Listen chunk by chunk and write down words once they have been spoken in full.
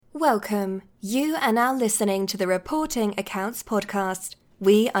Welcome. You are now listening to the Reporting Accounts podcast.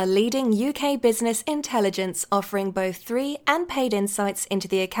 We are leading UK business intelligence, offering both free and paid insights into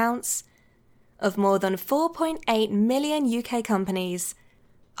the accounts of more than 4.8 million UK companies.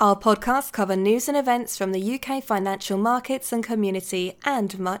 Our podcasts cover news and events from the UK financial markets and community,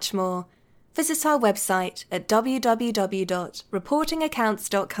 and much more. Visit our website at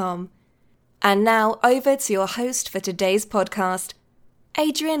www.reportingaccounts.com. And now over to your host for today's podcast,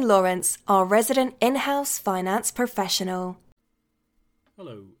 Adrian Lawrence, our resident in-house finance professional.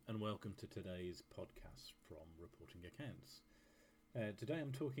 Hello and welcome to today's podcast from Reporting Accounts. Today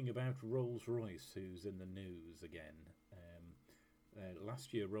I'm talking about Rolls-Royce, who's in the news again.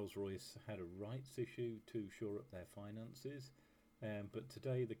 Last year Rolls-Royce had a rights issue to shore up their finances, but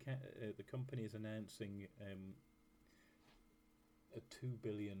today the company is announcing a $2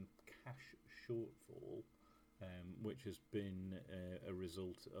 billion cash shortfall, which has been a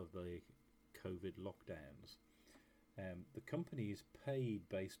result of the COVID lockdowns. The company is paid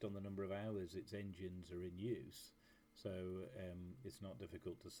based on the number of hours its engines are in use, so it's not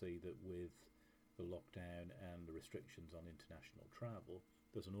difficult to see that with the lockdown and the restrictions on international travel,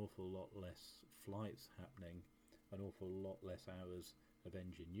 there's an awful lot less flights happening, an awful lot less hours of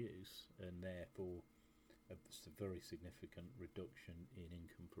engine use, and therefore a very significant reduction in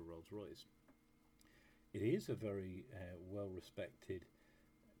income for Rolls-Royce. It is a very well-respected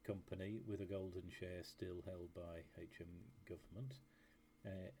company with a golden share still held by HM government,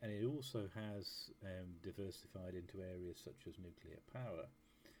 and it also has diversified into areas such as nuclear power.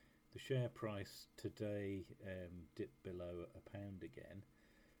 The share price today dipped below £1 again.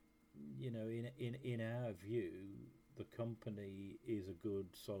 You know, in our view, the company is a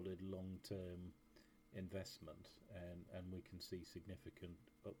good, solid, long-term investment, and we can see significant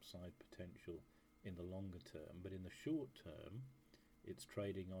upside potential in the longer term. But in the short term, it's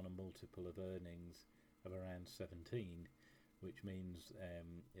trading on a multiple of earnings of around 17, which means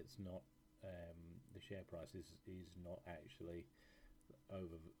it's not the share price is not actually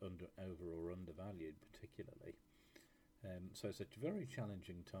over or undervalued particularly. So it's a very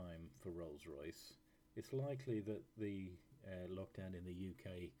challenging time for Rolls-Royce. It's likely that the lockdown in the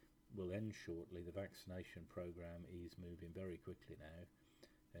UK will end shortly. The vaccination programme is moving very quickly now.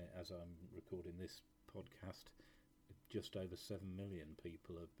 As I'm recording this podcast, just over 7 million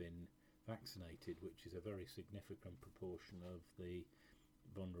people have been vaccinated, which is a very significant proportion of the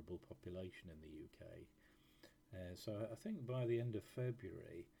vulnerable population in the UK. So I think by the end of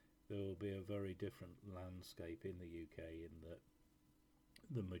February, there will be a very different landscape in the UK in that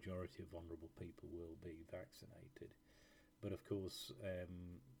the majority of vulnerable people will be vaccinated. But of course,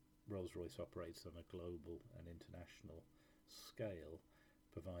 Rolls-Royce operates on a global and international scale,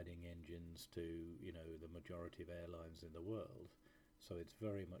 providing engines to the majority of airlines in the world. So it's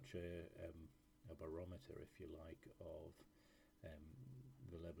very much a barometer, if you like, of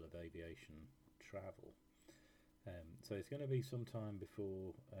the level of aviation travel. So it's going to be some time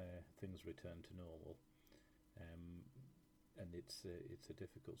before things return to normal, and it's a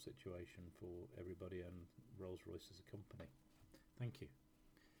difficult situation for everybody and Rolls-Royce as a company. Thank you.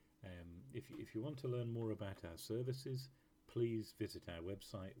 If you want to learn more about our services, please visit our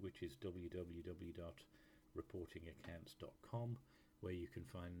website, which is www.reportingaccounts.com, where you can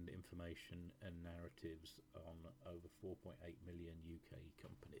find information and narratives on over 4.8 million UK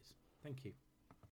companies. Thank you.